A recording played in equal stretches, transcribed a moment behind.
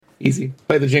Easy.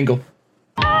 Play the jingle.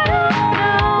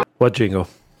 What jingle?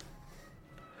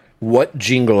 What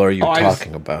jingle are you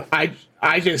talking about?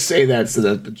 I just say that so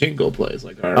that the jingle plays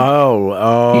like our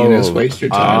Oh. waste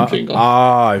your time jingle.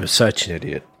 I'm such an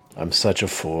idiot. I'm such a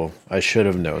fool. I should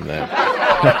have known that.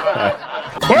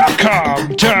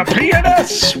 Welcome to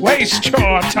Pianist Waste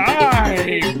Your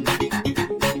Time.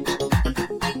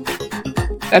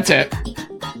 That's it.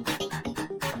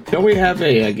 Don't we have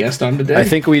a guest on today? I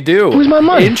think we do. Where's my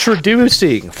money?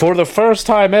 Introducing, for the first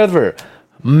time ever,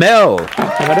 Mel.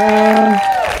 Ta-da.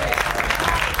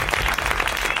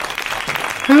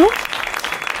 Who?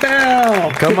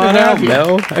 Mel. Come Good on to out, have you.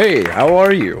 Mel. Hey, how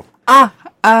are you?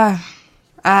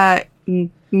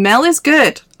 Mel is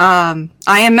good. I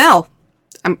am Mel.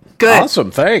 I'm good.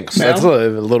 Awesome, thanks. Mel? That's a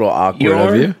little awkward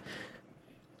of you.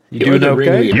 You You're doing the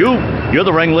okay? ringleader. You're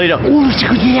the ringleader.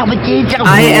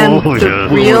 I am the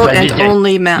real and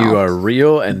only Mel. You are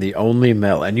real and the only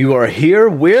Mel. And you are here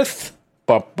with...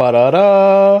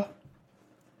 Ba-ba-da-da.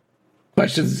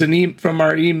 Questions from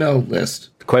our email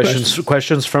list.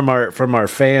 Questions from our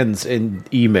fans in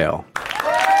email.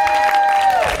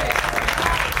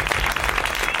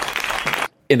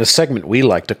 In a segment we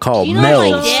like to call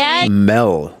Mel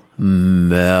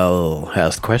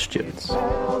has questions.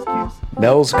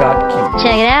 Mel's got cues.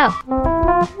 Check it out.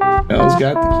 Mel's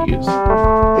got the cues.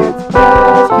 It's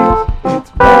Mel's cues.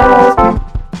 It's Mel's cues.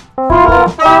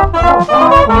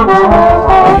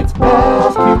 It's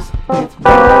Mel's cues. It's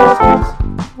Mel's cues.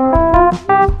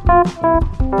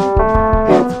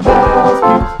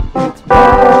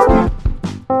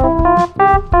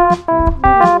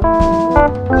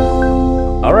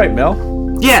 All right, Mel.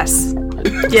 Yes.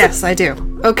 Yes, I do.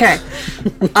 Okay.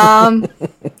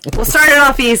 We'll start it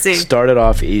off easy. Start it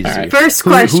off easy. Right. First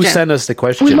Who question. sent us the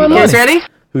question? You guys ready?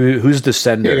 Who's the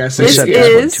sender? Yeah, Who guys, sent this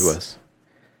this one is- to us?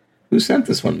 Who sent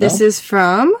this one, Mel? This is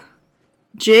from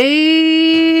J.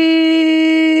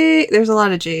 There's a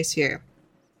lot of J's here.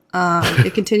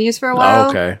 It continues for a while. Oh,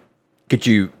 okay. Could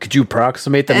you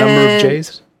approximate the number of And-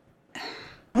 J's?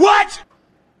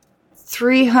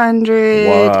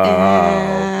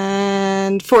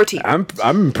 314.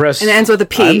 I'm impressed. And it ends with a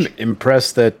P. I'm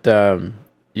impressed that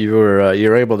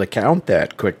you're able to count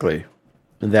that quickly.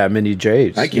 That many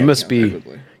J's. I can't You must count be that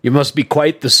quickly. you must be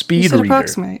quite the You speed said reader.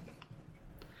 approximate.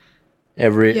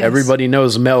 Yes. Everybody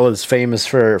knows Mel is famous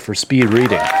for speed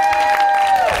reading.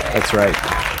 That's right.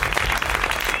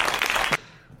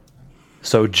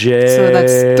 So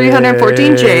that's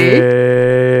 314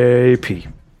 JP.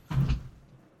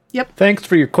 Yep. Thanks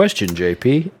for your question,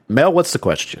 JP. Mel, what's the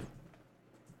question?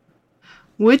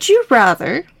 Would you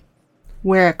rather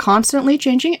wear a constantly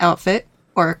changing outfit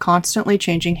or a constantly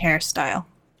changing hairstyle?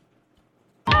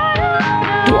 Do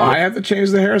I have to change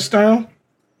the hairstyle?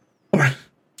 Or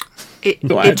It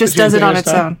Do I have to just change does it the on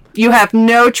its hairstyle? own. You have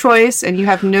no choice and you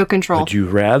have no control. Would you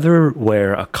rather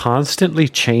wear a constantly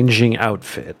changing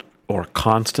outfit or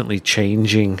constantly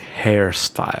changing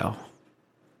hairstyle?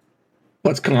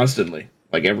 what's constantly?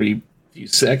 Like every few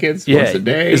seconds? Once a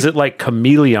day? Is it like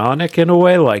chameleonic in a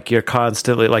way? Like you're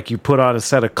constantly, like you put on a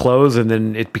set of clothes and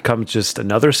then it becomes just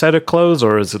another set of clothes?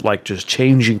 Or is it like just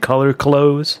changing color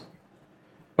clothes?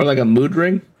 Or like a mood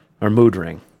ring? Or mood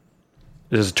ring?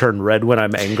 Does it turn red when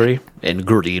I'm angry and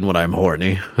green when I'm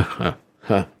horny?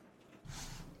 Why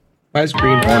is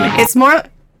green horny?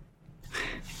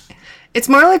 It's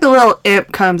more like a little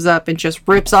imp comes up and just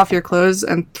rips off your clothes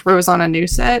and throws on a new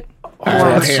set. Or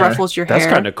hair. ruffles your That's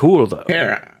hair. kind of cool, though.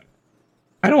 Hair.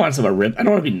 I don't want someone rip. I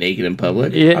don't want to be naked in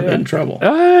public. Yeah. I'm in trouble.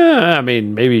 I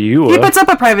mean, maybe you He will. puts up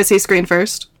a privacy screen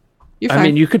first. You're fine. I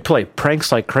mean, you could play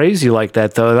pranks like crazy like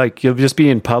that, though. Like, you'll just be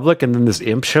in public, and then this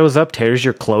imp shows up, tears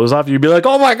your clothes off. You'd be like,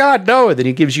 oh my God, no. And then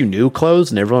he gives you new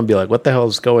clothes, and everyone will be like, what the hell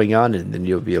is going on? And then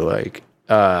you'll be like,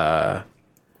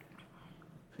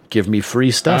 give me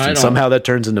free stuff. I And don't- somehow that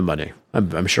turns into money.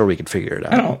 I'm sure we can figure it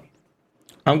I out. don't.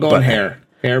 I'm going hair.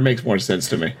 Hair makes more sense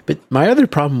to me. But my other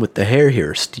problem with the hair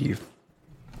here, Steve,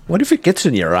 what if it gets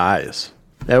in your eyes?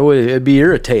 It'd be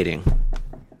irritating.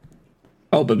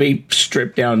 Oh, but being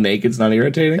stripped down naked's not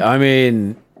irritating? I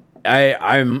mean,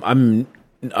 I'm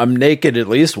naked at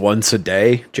least once a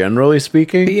day, generally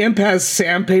speaking. The imp has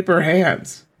sandpaper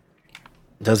hands.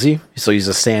 Does he? So he's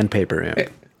a sandpaper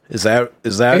imp. Is that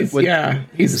It's- what? yeah,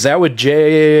 Is that what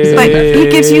Jay? Like,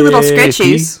 he gives you little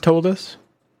scritchies. Told us.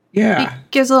 Yeah.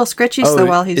 Gives little scritchies though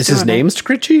while he's is doing his name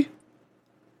Scritchy?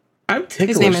 I'm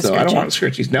ticklish, name is though. I don't Scritchy. want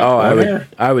scritchies. No, Oh, hair.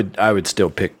 I would still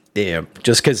pick the imp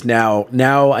just because now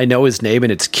I know his name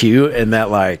and it's cute and that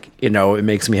it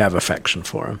makes me have affection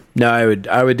for him. No,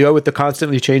 I would go with the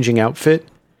constantly changing outfit,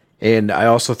 and I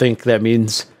also think that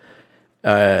means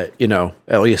at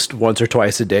least once or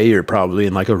twice a day, you're probably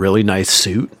in like a really nice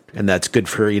suit, and that's good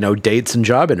for, dates and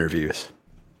job interviews.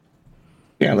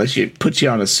 Yeah, unless you put you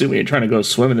on a suit when you're trying to go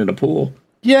swimming in a pool.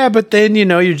 Yeah, but then,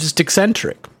 you're just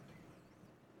eccentric.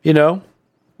 It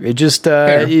just,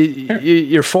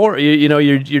 you're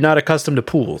not accustomed to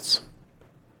pools.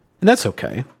 And that's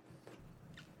okay.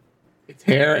 It's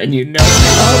hair, and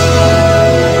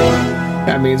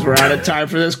that means we're out of time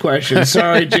for this question.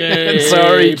 Sorry, JP.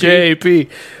 Sorry, JP.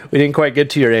 We didn't quite get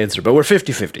to your answer, but we're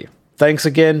 50-50. Thanks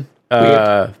again.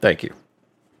 Thank you.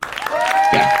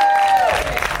 Yeah.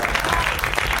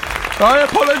 I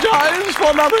apologize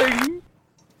for nothing.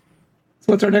 So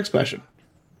what's our next question?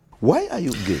 Why are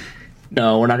you gay?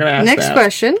 No, we're not going to ask Next that.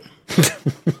 question.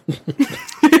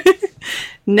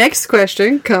 Next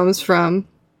question comes from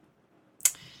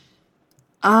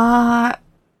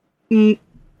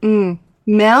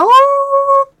Mel,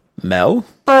 Mel?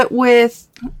 but with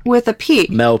a P.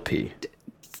 Mel P.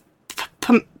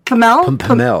 Pamel?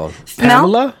 Pamela?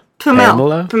 Pamela?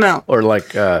 Pamela? Or like,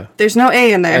 There's no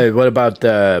A in there. hey, what about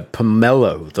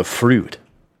pomelo, the fruit?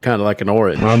 Kind of like an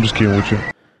orange. I'm just kidding with you.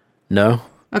 No?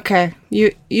 Okay,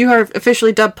 you are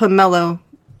officially dubbed Pomelo,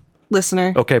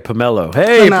 listener. Okay, pomelo.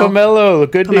 Hey, pomelo.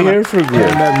 Good to hear from you.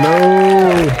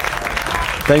 Hello.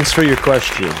 Thanks for your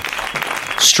question.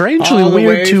 Strangely All the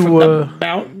weird way to from the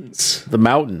mountains. the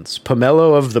mountains.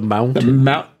 Pomelo of the mountain.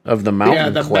 Of the mountain Yeah,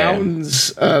 the clan.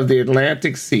 mountains of the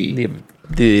Atlantic Sea.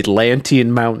 The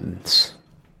Atlantean mountains.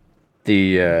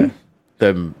 The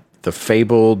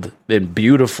fabled and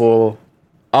beautiful,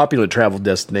 opulent travel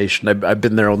destination. I've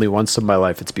been there only once in my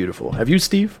life. It's beautiful. Have you,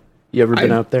 Steve? You ever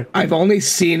been out there? I've only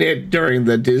seen it during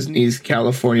the Disney's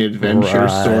California Adventure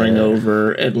soaring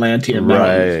over Atlantean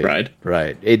Mountains ride.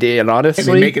 Right. And honestly,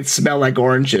 And they make it smell like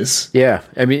oranges. yeah.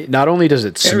 I mean, not only does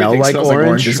it smell Everything like smells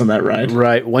oranges on that ride.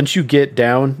 right? Once you get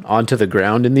down onto the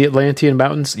ground in the Atlantean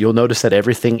Mountains, you'll notice that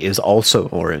everything is also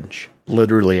orange.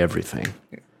 Literally everything.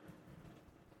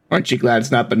 Aren't you glad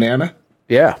it's not banana?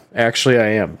 Yeah, actually, I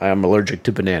am. I am allergic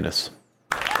to bananas.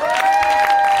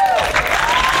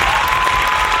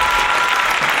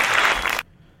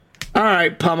 All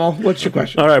right, Pummel, what's your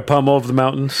question? All right, Pummel of the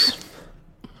Mountains.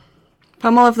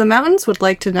 Pummel of the Mountains would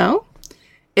like to know,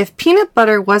 if peanut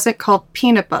butter wasn't called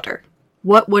peanut butter,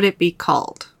 what would it be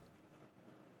called?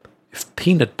 If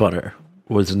peanut butter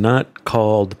was not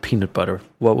called peanut butter,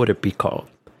 what would it be called?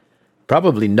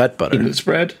 Probably nut butter. Peanut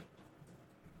spread?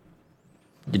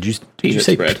 Did you Peanut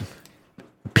say spread.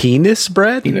 penis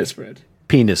bread? Peanut spread.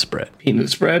 Penis bread. Peanut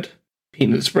spread.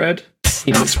 Peanut spread.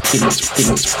 Peanut spread.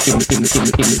 Peanut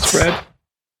spread.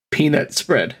 Peanut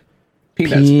spread.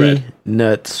 Peanut spread.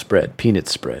 Peanut spread. Peanut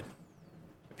spread.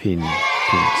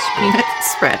 Peanut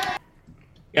spread.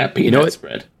 Yeah, peanut You know what?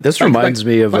 spread. This reminds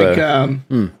me of I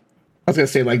was gonna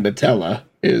say like Nutella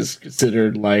is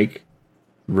considered like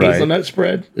hazelnut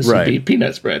spread. This would be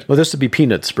peanut spread. Well, this would be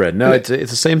peanut spread. No, it's the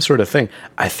same sort of thing.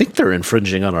 I think they're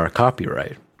infringing on our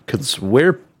copyright because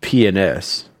we're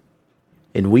PNS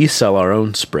and we sell our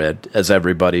own spread, as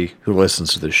everybody who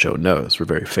listens to this show knows. We're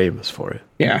very famous for it.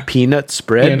 Yeah, peanut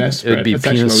spread. PNS spread. It would be That's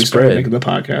peanut actually we started spread. making the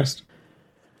podcast.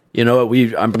 You know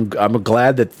what? I'm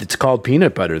glad that it's called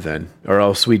peanut butter then, or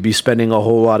else we'd be spending a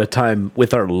whole lot of time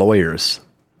with our lawyers.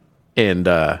 And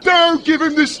Don't give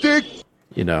him the stick.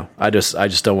 I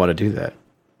just don't want to do that.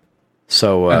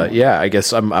 So yeah, I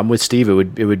guess I'm with Steve. It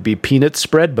would be peanut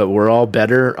spread, but we're all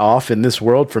better off in this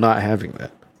world for not having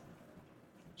that.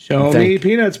 Show me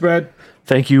peanut spread.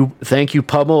 Thank you,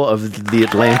 Pummel of the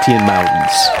Atlantean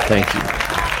Mountains. Thank you.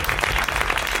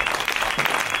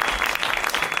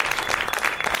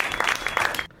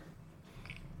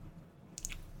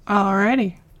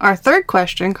 Alrighty. Our third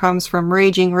question comes from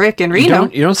Raging Rick and Reno.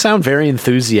 You don't sound very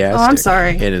enthusiastic. Oh, I'm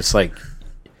sorry. And it's like,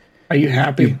 Are you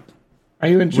happy? Are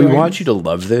you enjoying? we want you to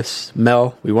love this,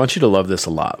 Mel. We want you to love this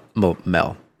a lot,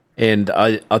 Mel. And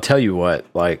I'll tell you what,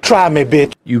 like, Try me,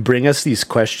 bitch. you bring us these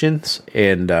questions,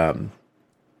 and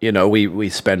we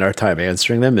spend our time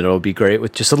answering them, and it'll be great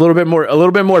with just a little bit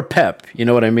more pep. You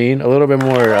know what I mean? A little bit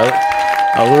more,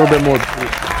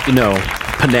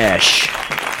 panache.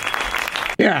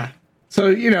 Yeah.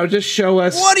 So just show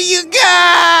us. What do you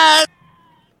got?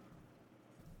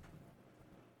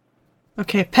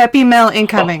 Okay, Peppy Mel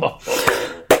incoming. Okay,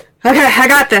 I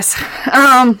got this.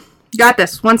 Got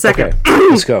this. 1 second. Okay,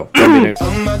 let's go.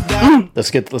 Let's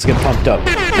get pumped up. All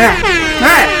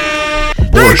right. Third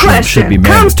Abortion question should be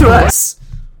comes to mandatory. us.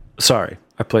 Sorry,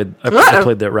 I played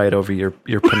that right over your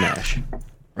panache,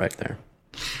 right there.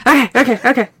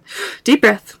 Okay. Deep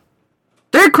breath.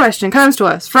 Third question comes to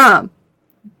us from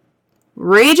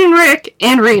Raging Rick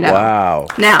and Reno. Wow.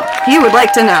 Now, he would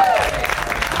like to know,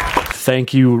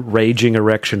 Thank you, Raging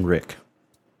Erection Rick.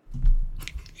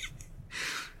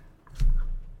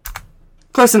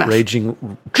 Close enough. Raging.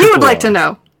 Who would like to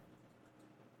know?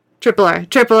 Triple R.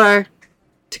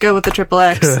 To go with the triple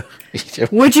X.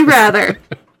 Would you rather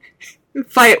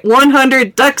fight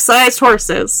 100 duck-sized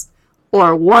horses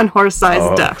or one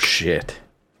horse-sized duck? Oh, shit.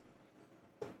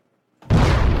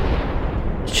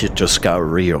 Shit just got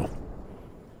real.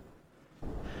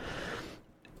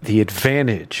 The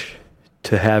advantage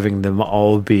to having them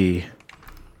all be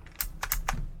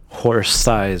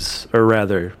horse-sized, or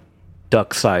rather,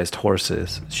 duck-sized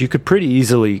horses, is you could pretty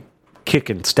easily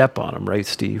kick and step on them, right,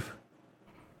 Steve?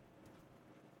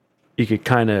 You could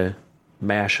kind of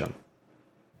mash them.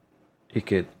 You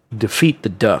could defeat the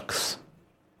ducks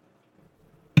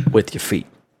with your feet.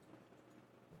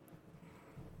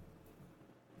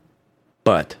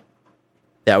 But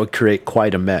that would create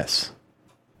quite a mess.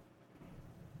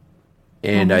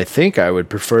 And I think I would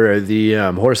prefer the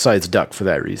horse-sized duck for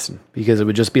that reason, because it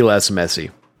would just be less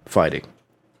messy fighting.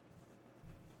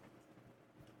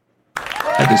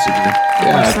 I disagree.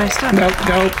 Yeah,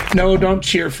 no, don't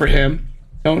cheer for him.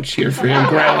 Don't cheer for him.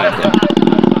 Growl at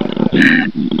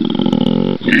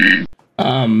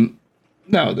him.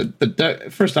 No, the duck.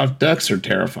 First off, ducks are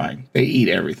terrifying. They eat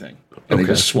everything, and they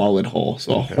just swallow it whole.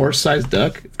 So a horse-sized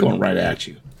duck, it's going right at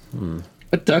you.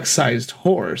 A duck-sized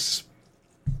horse,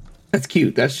 that's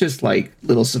cute. That's just like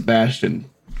little Sebastian,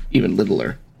 even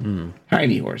littler.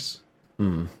 Tiny horse.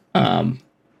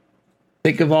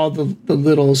 Think of all the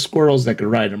little squirrels that could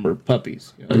ride them, or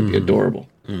puppies. You know, it'd be adorable.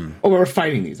 Oh, we're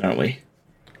fighting these, aren't we?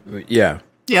 Yeah.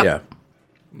 Yep. Yeah.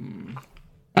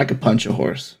 I could punch a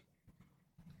horse.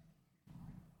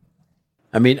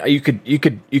 I mean, you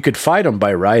could fight them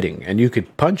by riding, and you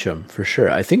could punch them for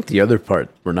sure. I think the other part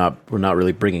we're not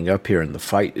really bringing up here in the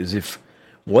fight is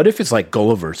what if it's like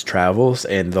Gulliver's Travels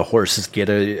and the horses get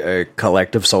a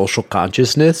collective social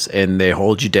consciousness and they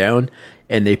hold you down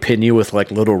and they pin you with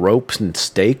like little ropes and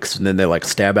stakes, and then they like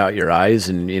stab out your eyes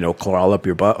and, you know, crawl up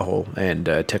your butthole and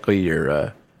tickle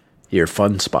your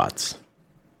fun spots.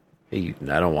 I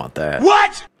don't want that.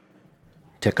 What?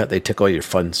 They tickle your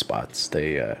fun spots.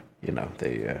 They you know,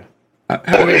 they How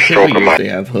do they tickle you if they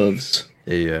have hooves?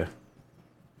 they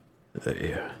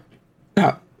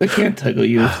No, they can't tickle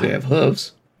you if they have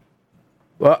hooves.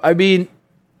 Well, I mean,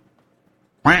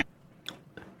 I'm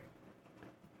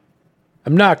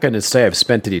not going to say I've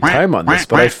spent any time on this,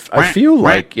 but I feel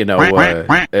like, you know, a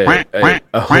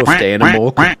hoofed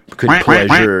animal could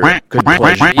pleasure. You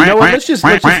know what? Let's just.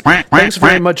 Thanks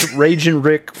very much, Raging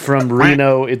Rick from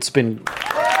Reno. It's been.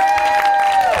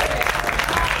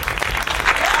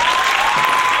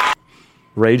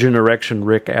 Raging Erection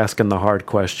Rick asking the hard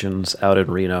questions out in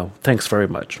Reno. Thanks very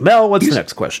much. Mel, what's the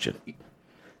next question?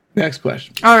 Next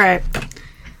question. All right.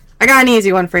 I got an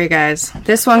easy one for you guys.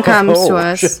 This one comes to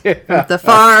us from the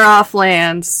far off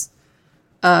lands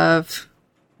of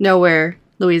Nowhere,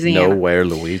 Louisiana. Nowhere,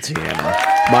 Louisiana.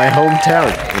 My hometown,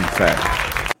 in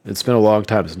fact. It's been a long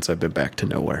time since I've been back to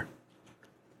Nowhere.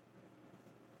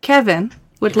 Kevin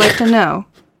would like to know,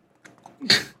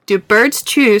 do birds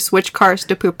choose which cars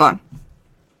to poop on?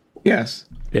 Yes,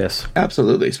 Yes.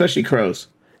 absolutely. Especially crows.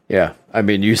 Yeah. I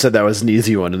mean, you said that was an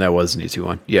easy one, and that was an easy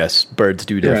one. Yes, birds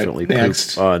do definitely poop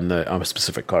next. on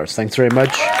specific cars. Thanks very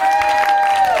much.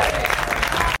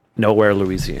 Nowhere,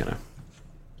 Louisiana.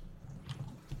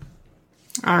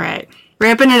 All right.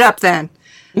 Ramping it up then.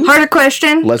 Harder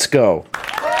question. Let's go.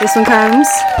 This one comes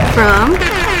from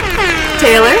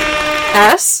Taylor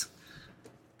S.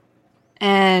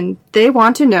 And they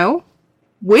want to know,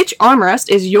 which armrest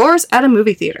is yours at a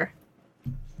movie theater?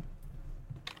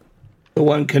 The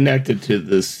one connected to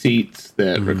the seats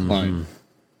that recline.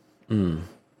 Bougie.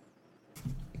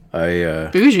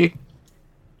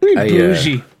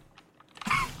 Bougie.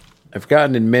 I've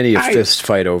gotten in many a fist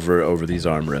fight over these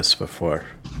armrests before.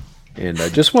 And I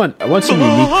want some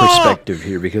unique perspective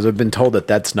here, because I've been told that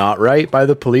that's not right by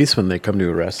the police when they come to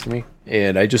arrest me,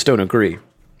 and I just don't agree.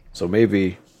 So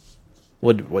maybe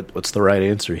what's the right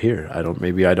answer here? I don't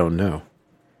know.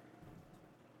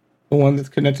 The one that's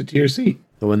connected to your seat.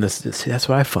 The one that's what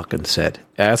I fucking said.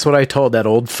 That's what I told that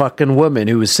old fucking woman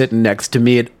who was sitting next to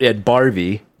me at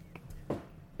Barbie,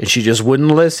 and she just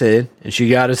wouldn't listen, and she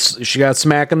got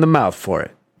smack in the mouth for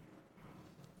it.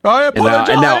 I apologize.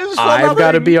 And now I've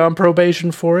got to be on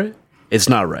probation for it. It's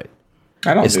not right.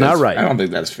 It's not right. I don't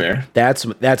think that's fair. That's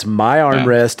my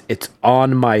armrest. It's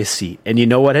on my seat. And you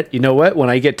know what? When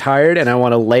I get tired and I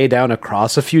want to lay down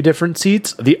across a few different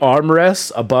seats, the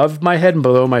armrests above my head and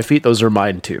below my feet, those are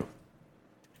mine too.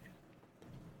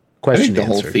 Question I think the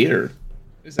answered. whole theater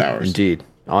is ours. Indeed.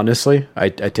 Honestly, I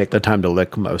take the time to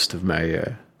lick most of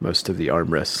my most of the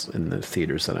armrests in the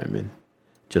theaters that I'm in,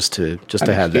 just to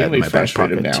have that extremely in my back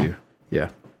frustrated pocket now. too. Yeah,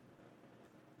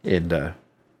 and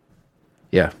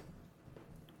yeah.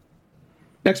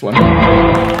 Next one.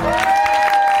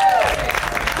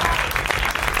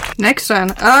 Next one.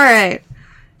 All right.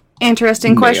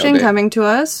 Interesting question Nailed it. coming to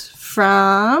us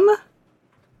from.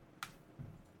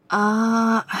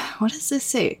 What does this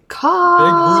say?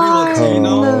 Carlos.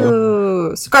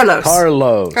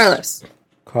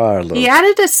 Carlos. He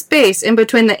added a space in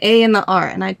between the A and the R,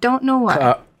 and I don't know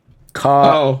why.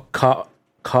 Carlos.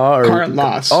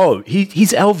 Oh,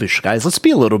 he's Elvish, guys. Let's be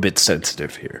a little bit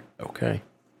sensitive here, okay?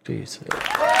 Jeez.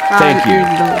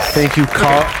 Thank you,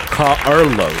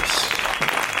 Carlos.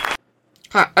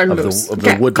 Of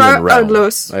the woodland realm.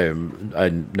 Carlos I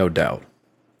no doubt.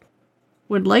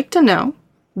 would like to know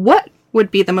what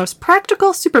would be the most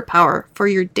practical superpower for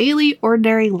your daily,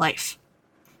 ordinary life.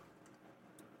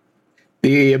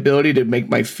 The ability to make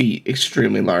my feet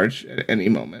extremely large at any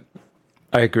moment.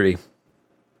 I agree.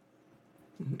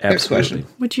 Next question.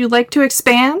 Absolutely. Would you like to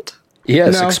expand?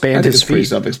 Yes, No, I expand think his it's pretty feet.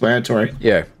 self-explanatory.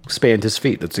 Yeah, expand his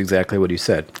feet. That's exactly what he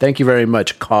said. Thank you very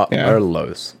much,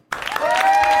 Carlos.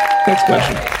 Next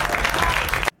question.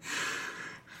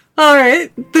 All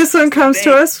right. This one comes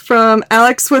to us from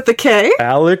Alex with a K.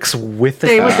 Alex with the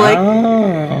They would like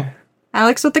Oh.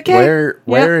 Alex with a K.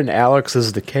 Where in Alex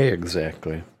is the K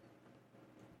exactly?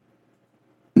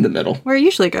 In the middle. Where it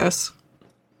usually goes.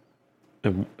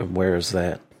 And where is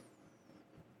that?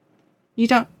 You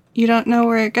don't know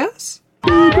where it goes?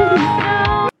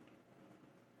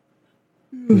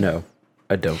 No,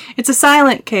 I don't. It's a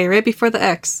silent K right before the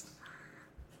X.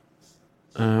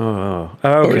 Oh,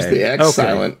 okay. Or is the X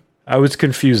silent? I was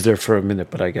confused there for a minute,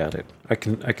 but I got it. I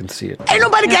can see it. Ain't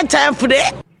nobody got time for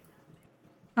that.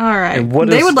 All right. And what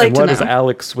they would like to know. does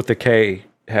Alex with the K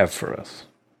have for us?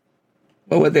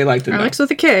 What would they like to know? Alex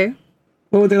with a K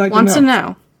What would they like wants to to know?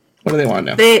 know. What do they want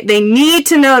to know? They need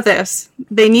to know this.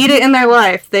 They need it in their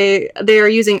life. They are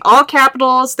using all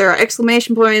capitals. There are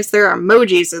exclamation points. There are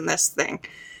emojis in this thing.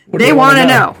 What do They want to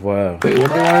know. Wow. Wait, what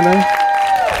do they want to know?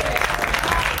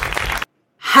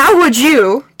 How would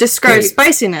you describe Wait.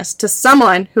 spiciness to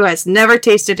someone who has never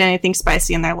tasted anything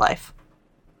spicy in their life?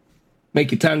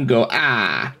 Make your tongue go,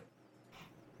 ah.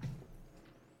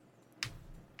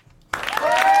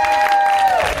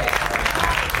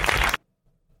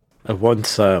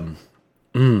 Once,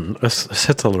 this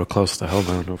hits a little close to home.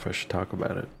 I don't know if I should talk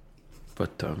about it,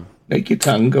 but Make your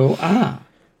tongue go, ah.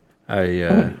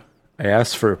 I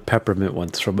asked for a peppermint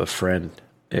once from a friend,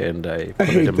 and I put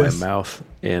hate it in this. my mouth,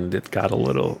 and it got a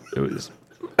little.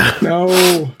 No.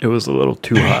 It was a little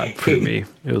too hot for me.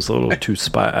 It was a little too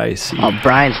spicy. Oh,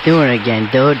 Brian's doing it again,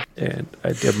 dude. And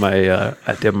I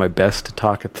did my best to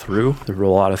talk it through. There were a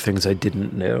lot of things I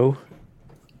didn't know,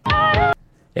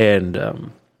 and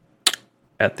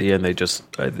at the end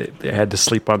they had to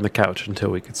sleep on the couch until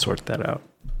we could sort that out.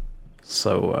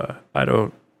 So I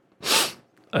don't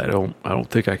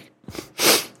think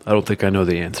I know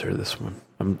the answer to this one.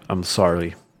 I'm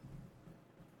sorry,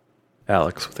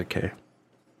 Alex with a K.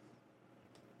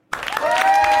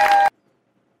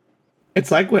 It's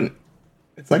like when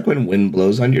wind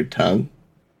blows on your tongue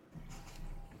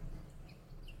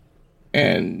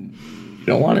and you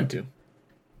don't want it to.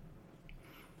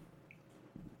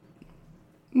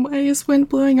 Why is wind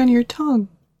blowing on your tongue?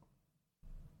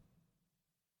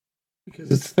 Because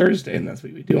it's Thursday and that's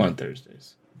what we do on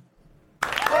Thursdays.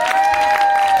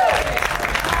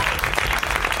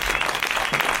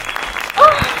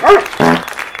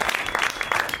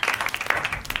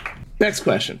 Next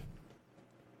question.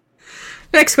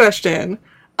 Next question.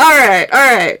 All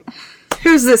right.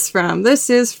 Who's this from? This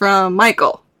is from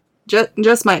Michael.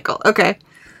 Just Michael. Okay.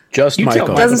 Just You Michael.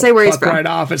 tell Doesn't say where he's fuck from. right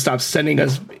off and stop sending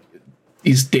us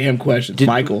these damn questions.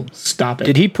 Michael, stop it.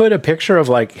 Did he put a picture of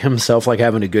like himself like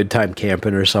having a good time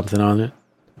camping or something on it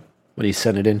when he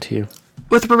sent it in to you?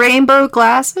 With rainbow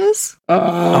glasses?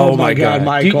 Oh my God,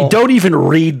 Michael. Don't even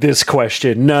read this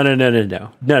question.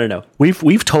 No.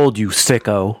 We've told you,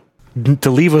 sicko, to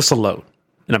leave us alone.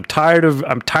 And I'm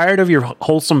tired of your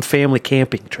wholesome family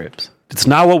camping trips. It's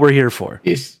not what we're here for.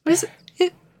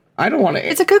 I don't want to.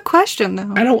 It's a good question,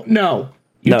 though. I don't know.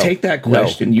 You No. take that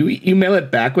question, you email it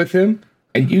back with him,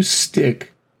 and you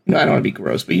stick. No, I don't want to be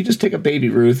gross, but you just take a baby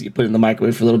Ruth, you put it in the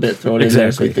microwave for a little bit, throw it in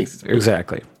there, so he thinks it's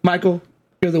Exactly. Michael,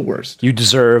 you're the worst. You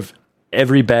deserve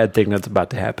every bad thing that's about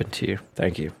to happen to you.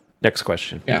 Thank you. Next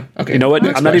question. Yeah. Okay. You know what?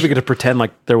 Next I'm not even question. going to pretend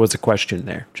like there was a question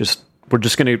there.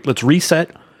 Let's reset.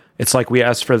 It's like we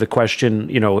asked for the question,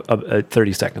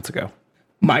 30 seconds ago.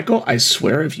 Michael, I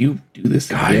swear if you do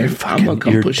this again, I'm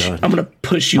gonna you're push. done. I'm gonna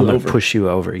push you I'm over. gonna push you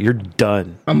over. You're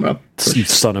done. I'm gonna You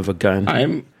son of a gun.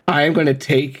 I am gonna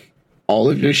take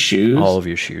all of your shoes. All of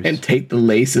your shoes. And take the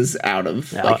laces out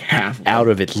of like half of them. Out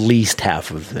of at least half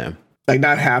of them. Like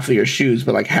not half of your shoes,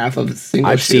 but like half of a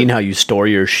single I've shoe. seen how you store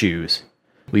your shoes.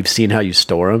 We've seen how you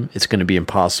store them. It's going to be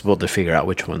impossible to figure out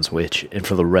which one's which. And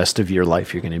for the rest of your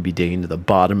life, you're going to be digging to the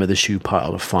bottom of the shoe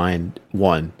pile to find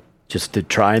one. Just to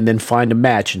try and then find a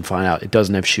match and find out it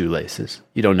doesn't have shoelaces.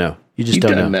 You don't know. You just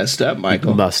don't know. Messed up,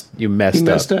 Michael. You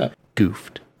messed up.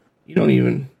 Goofed. You don't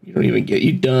even get.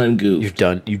 You done goofed.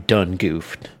 You done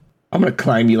goofed. I'm gonna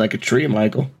climb you like a tree,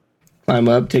 Michael. Climb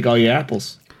up, take all your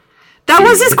apples. That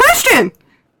was his question.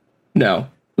 No,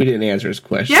 we didn't answer his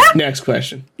question. Yeah? Next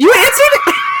question. You answered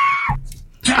it.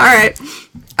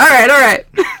 All right.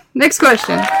 Next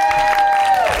question.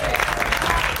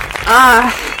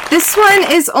 This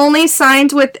one is only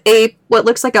signed with what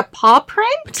looks like a paw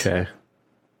print. Okay.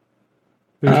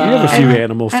 We have a few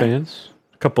animal fans.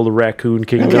 A couple of Raccoon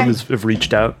Kingdoms have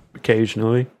reached out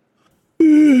occasionally. A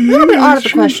little bit odd of a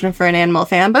question for an animal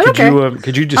fan, but okay.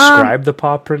 Could you describe the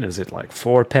paw print? Is it like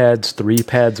 4 pads, 3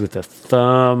 pads with a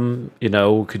thumb?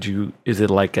 Is it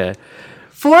like a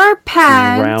 4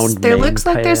 pads? round There main looks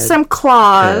like pad? there's some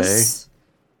claws.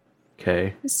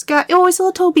 Okay. It's got always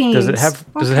little toe beans. Does it have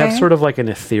sort of like an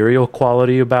ethereal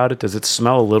quality about it? Does it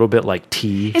smell a little bit like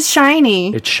tea? It's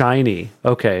shiny. It's shiny.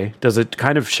 Okay. Does it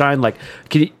kind of shine like?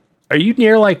 Are you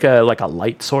near like a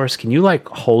light source? Can you like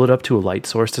hold it up to a light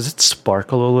source? Does it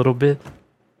sparkle a little bit?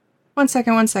 1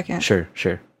 second. Sure.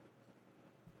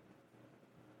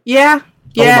 Yeah.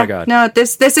 Oh my God. No,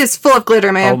 this is full of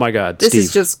glitter, man. Oh my God, This Steve.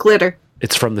 is just glitter.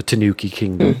 It's from the Tanuki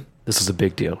Kingdom. This is a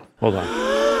big deal. Hold on.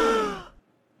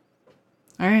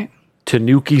 All right.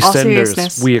 Tanuki All senders,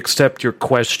 seriousness. we accept your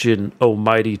question, O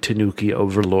mighty Tanuki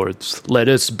overlords. Let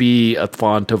us be a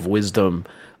font of wisdom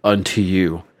unto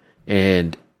you.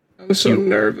 And I'm so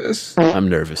nervous. I'm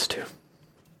nervous too.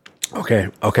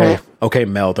 Okay,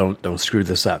 Mel, don't screw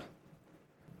this up.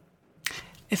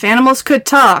 If animals could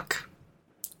talk,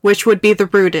 which would be the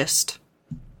rudest?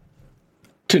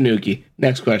 Tanuki.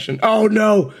 Next question. Oh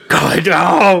no! God,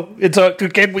 no!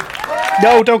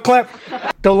 No, don't clap.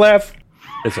 Don't laugh.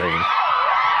 It's over.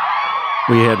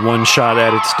 We had one shot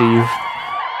at it, Steve.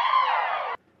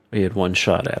 We had one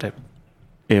shot at it.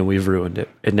 And we've ruined it.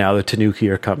 And now the Tanuki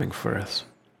are coming for us.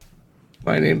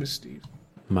 My name is Steve.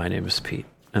 My name is Pete.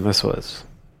 And this was.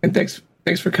 And thanks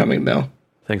for coming, Mel.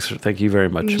 Thank you very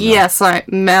much, Mel. Yes,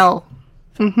 Mel.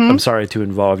 Mm-hmm. I'm sorry to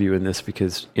involve you in this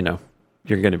because,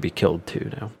 you're going to be killed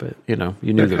too now. But, you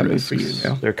knew the risks. They're coming for you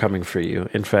now. They're coming for you.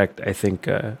 In fact, I think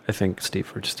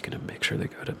Steve, we're just going to make sure they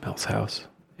go to Mel's house.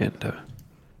 And,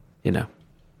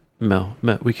 Mel,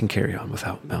 we can carry on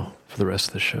without Mel for the rest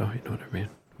of the show. You know what I mean?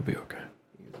 We'll be okay.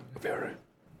 We'll be all right.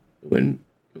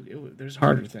 There's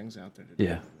harder things out there to do.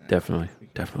 Yeah, definitely.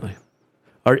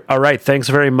 All right. Thanks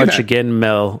very much again,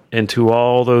 Mel, and to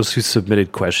all those who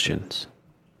submitted questions.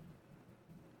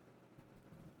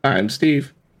 I'm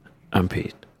Steve. I'm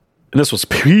Pete. And this was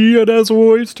Pete as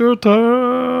Oyster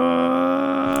Time.